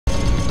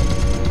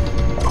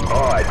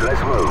right,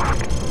 let's move.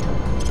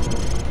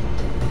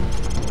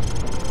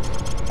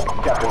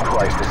 Captain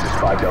Price, this is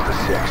 5 Delta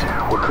 6.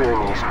 We're clearing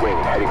the east wing,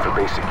 heading for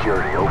base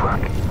security, over.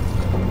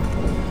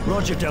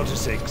 Roger, Delta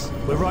 6.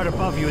 We're right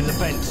above you in the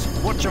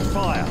vents. Watch your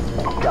fire.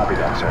 Copy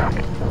that, sir.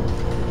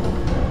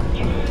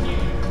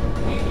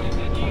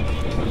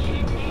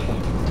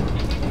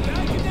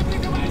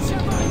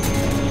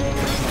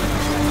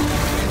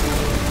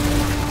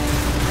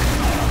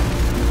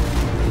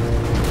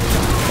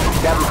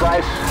 Captain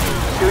Price,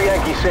 2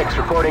 Yankee 6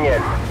 reporting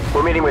in.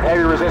 We're meeting with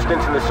heavy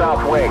resistance in the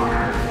south wing.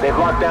 They've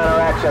locked down our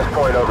access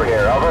point over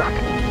here, over.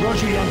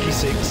 Roger, Yankee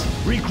 6.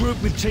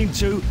 Regroup with Team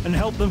 2 and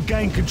help them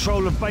gain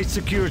control of base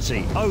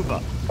security. Over.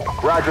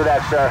 Roger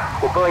that, sir.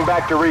 We're pulling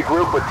back to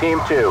regroup with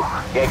Team 2.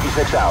 Yankee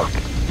 6 out.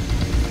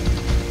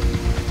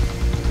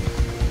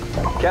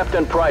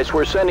 Captain Price,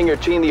 we're sending your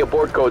team the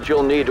abort codes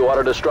you'll need to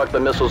auto-destruct the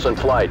missiles in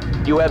flight.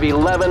 You have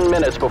 11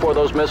 minutes before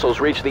those missiles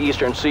reach the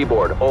eastern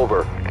seaboard.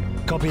 Over.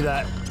 Copy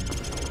that.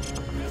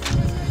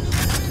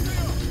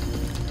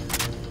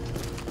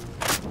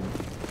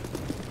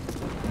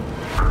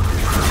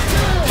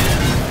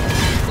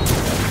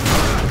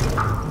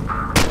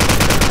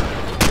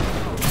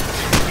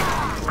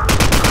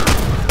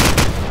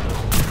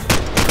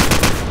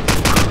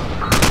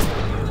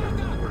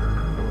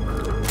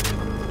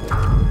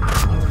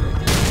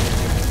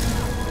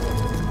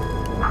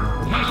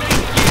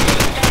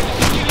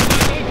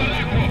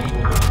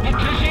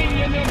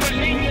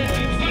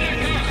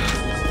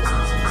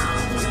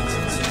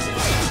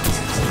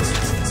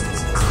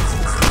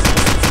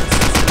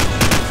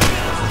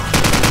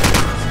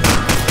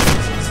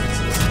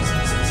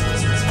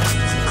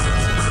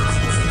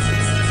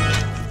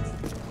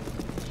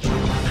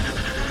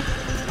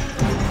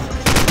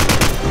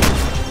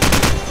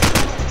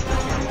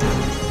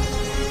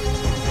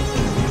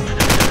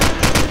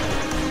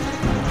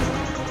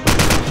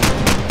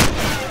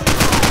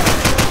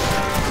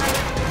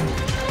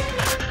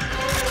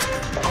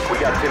 We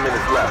got 10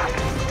 minutes left.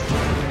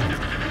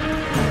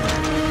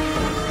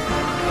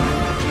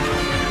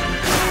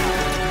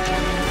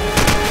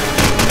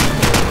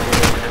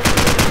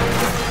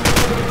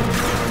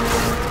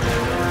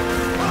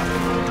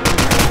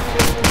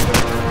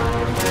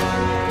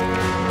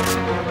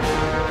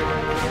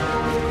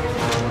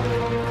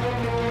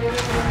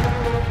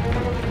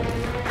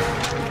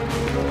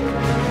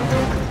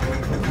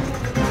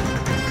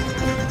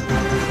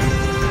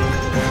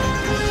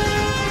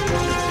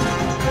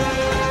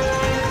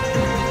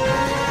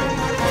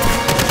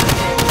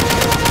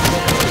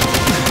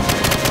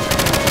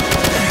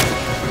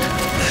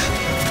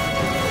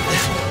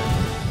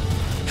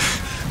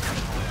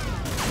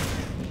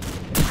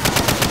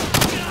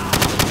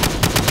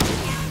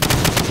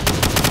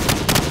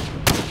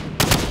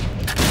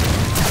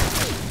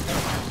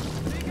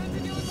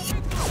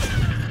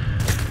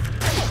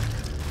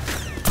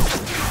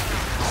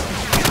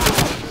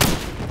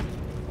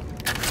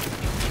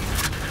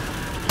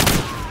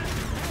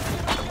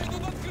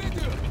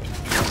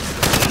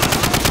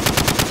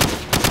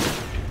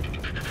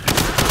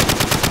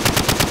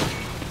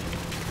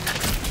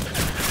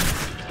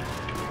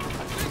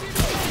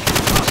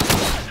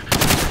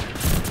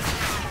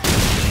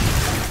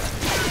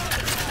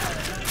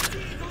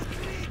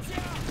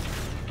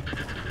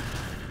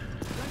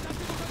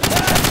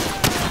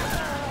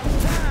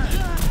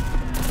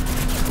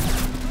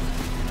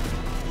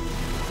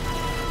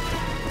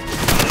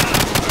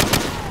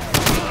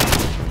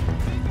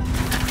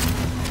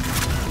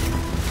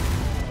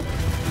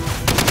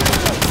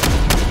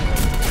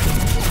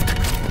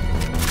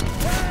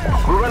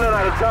 We're running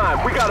out of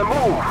time. We gotta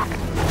move.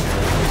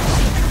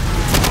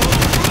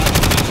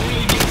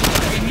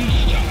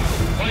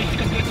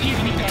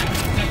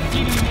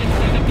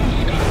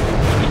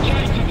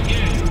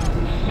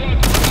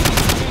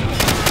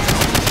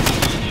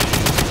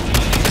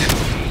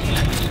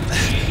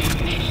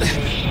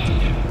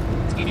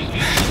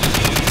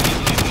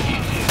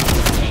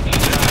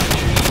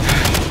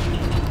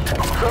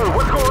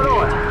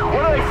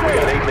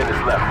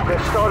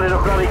 They've started a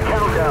bloody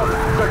countdown.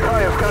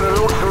 Zakhaev's going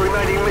to launch the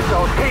remaining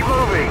missiles. Keep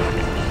moving!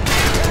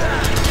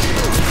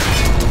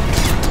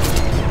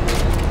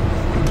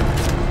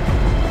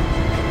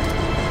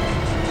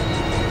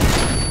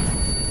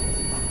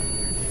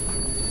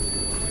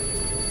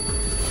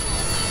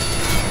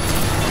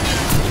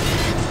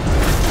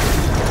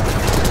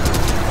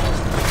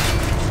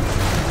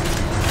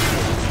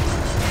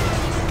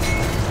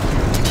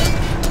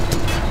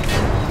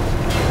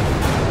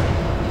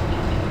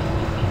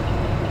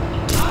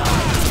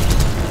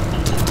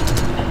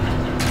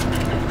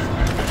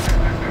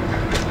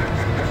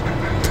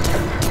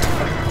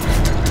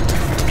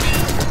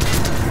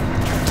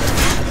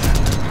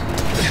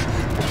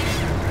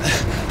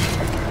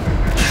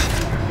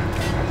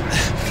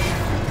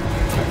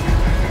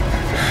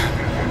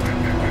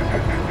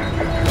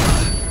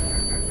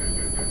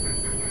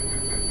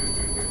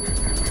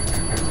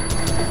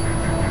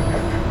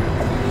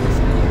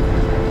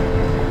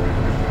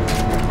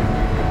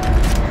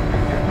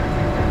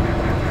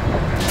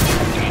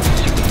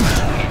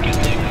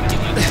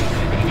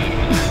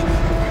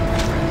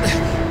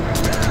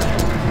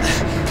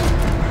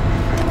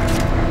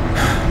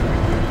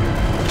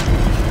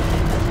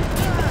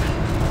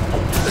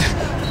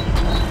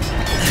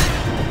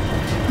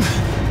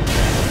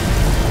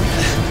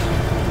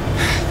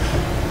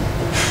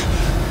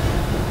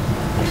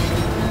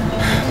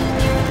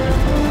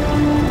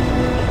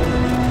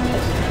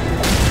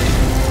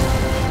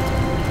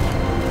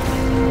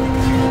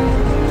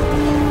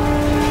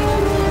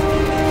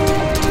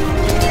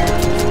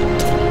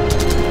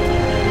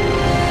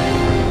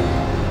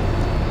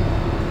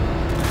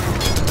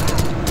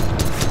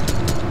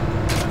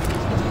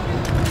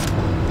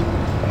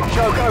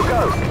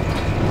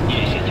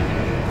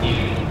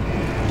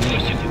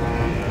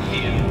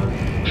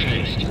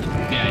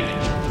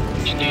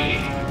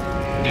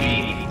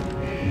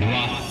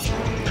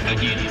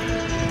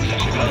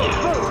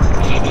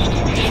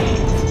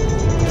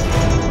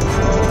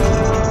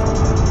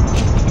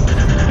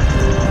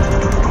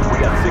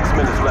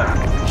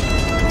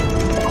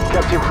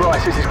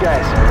 Price, this is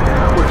Gaz.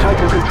 We're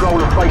taking control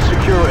of base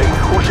security.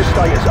 What's your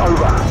status?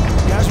 Over.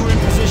 Gaz, we're in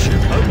position.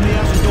 Open the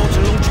outer door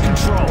to launch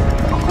control.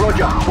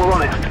 Roger, we're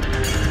on it.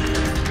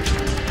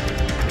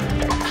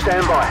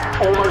 Stand by.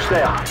 Almost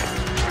there.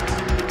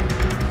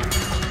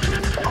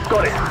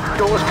 Got it.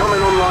 Door's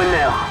coming online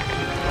now.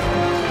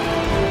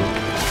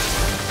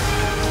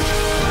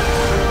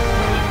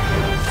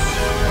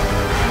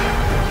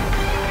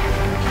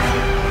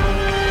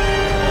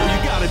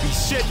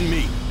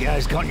 Me.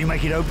 Guys, can't you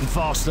make it open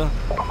faster?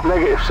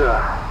 Negative,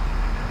 sir.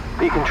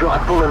 You can try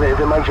pulling it if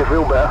it makes you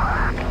feel better.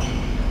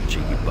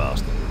 Cheeky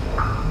bastard.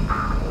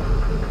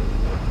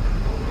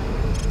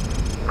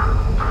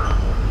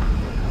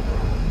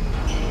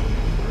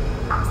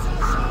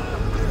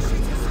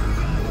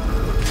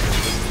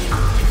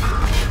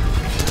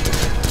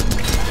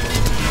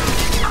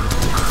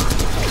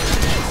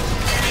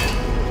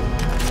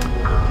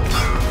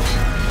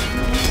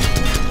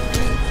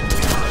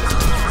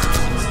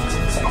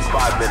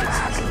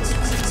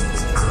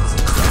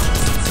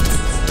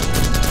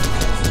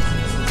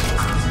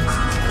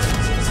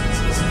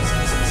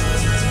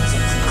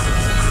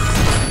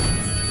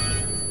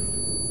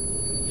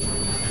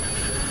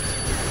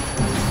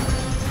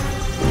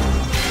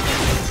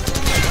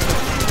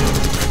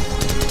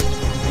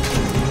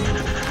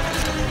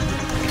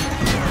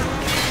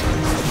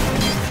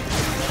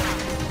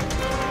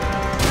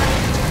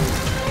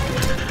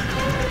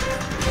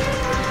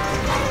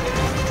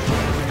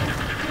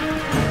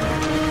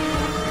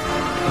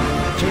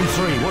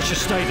 What's your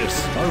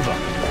status? Over.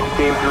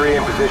 Team 3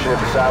 in position at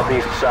the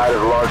southeast side of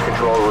the large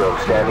control room.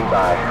 Standing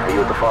by. Are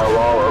you at the far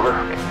wall? Over.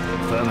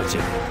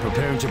 Affirmative.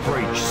 Preparing to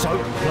breach. So,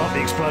 plant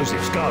the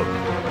explosives. Go.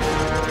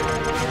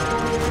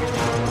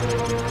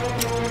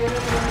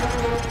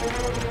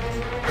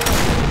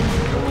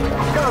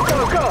 Go,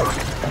 go, go!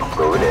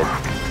 Moving in.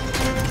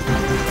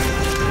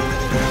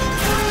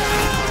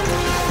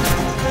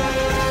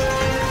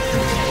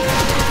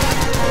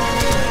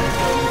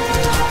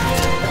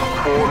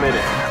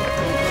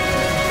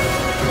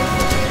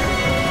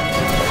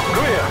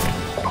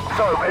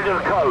 So, into the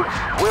codes.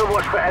 We'll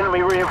watch for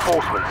enemy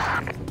reinforcements.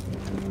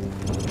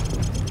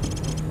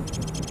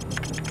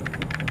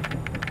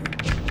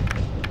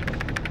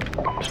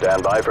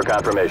 Stand by for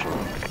confirmation.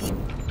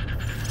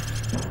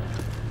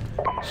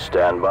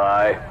 Stand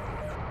by.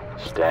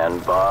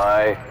 Stand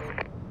by.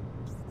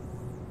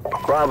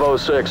 Bravo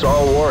 6,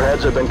 all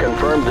warheads have been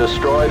confirmed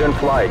destroyed in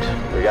flight.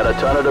 We got a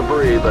ton of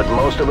debris, but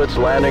most of it's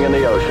landing in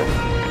the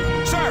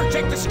ocean. Sir,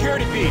 check the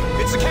security feed.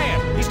 It's the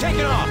cab. He's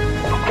taking off.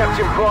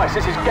 Captain Price,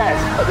 this is Gaz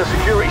at the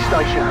security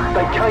station.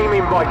 They came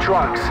in by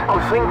trucks.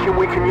 I'm thinking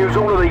we can use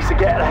all of these to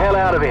get the hell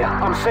out of here.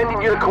 I'm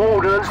sending you the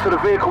coordinates to the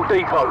vehicle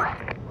depot.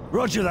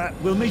 Roger that.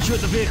 We'll meet you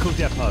at the vehicle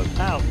depot.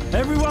 Out.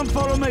 Everyone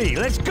follow me.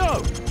 Let's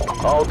go!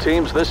 All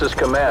teams, this is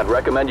command.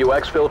 Recommend you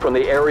exfil from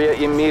the area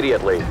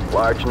immediately.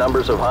 Large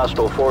numbers of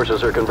hostile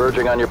forces are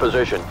converging on your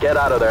position. Get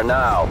out of there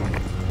now.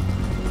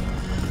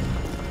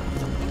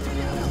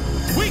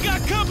 We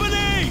got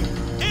company!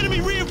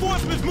 Enemy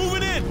reinforcements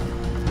moving in!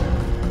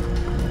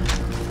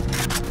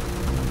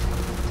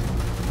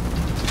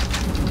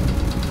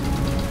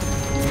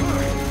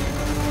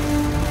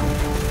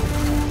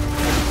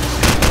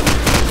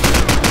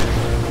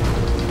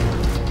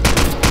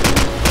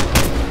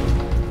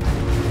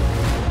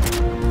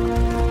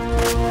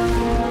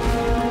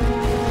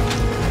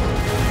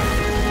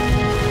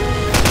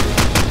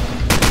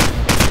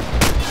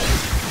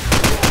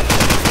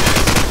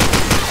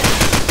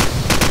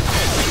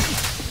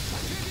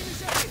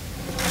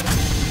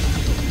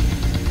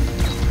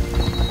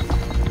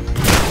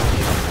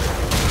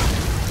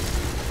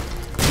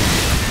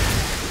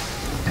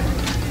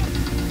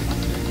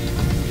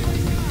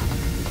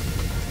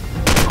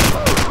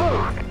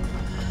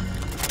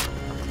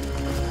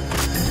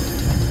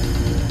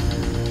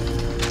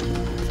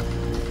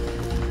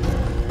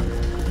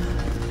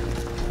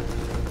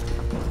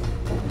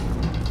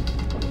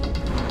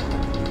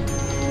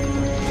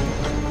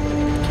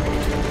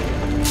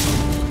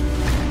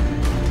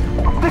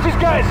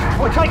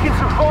 We're taking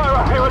some fire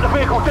up here at the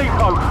vehicle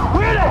depot.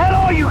 Where the hell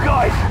are you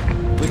guys?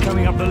 We're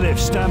coming up the lift.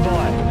 Stand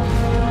by.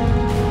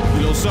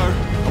 You know, sir,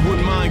 I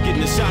wouldn't mind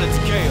getting a shot at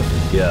Takeo.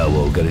 Yeah,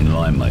 well, get in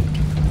line, mate.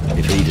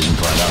 If he doesn't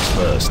find us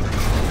first.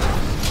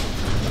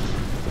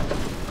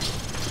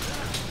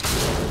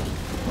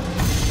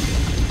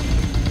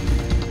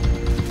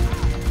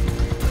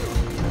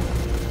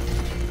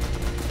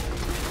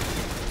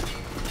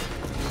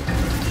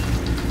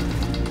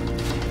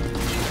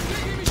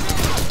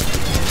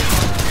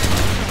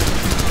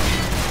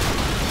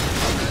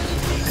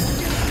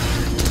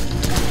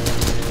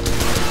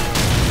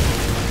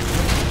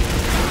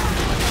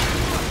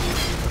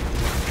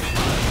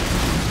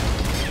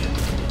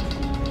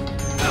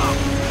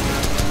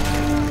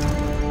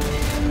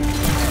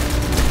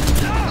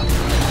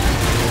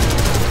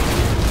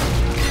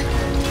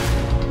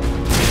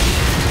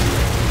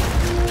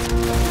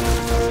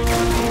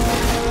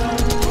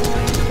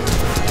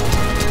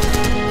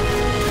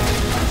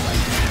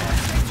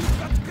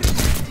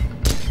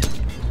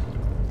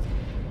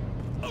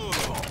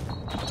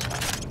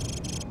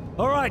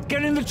 All right,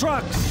 get in the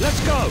trucks.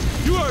 Let's go.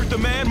 You heard the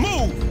man.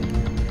 Move!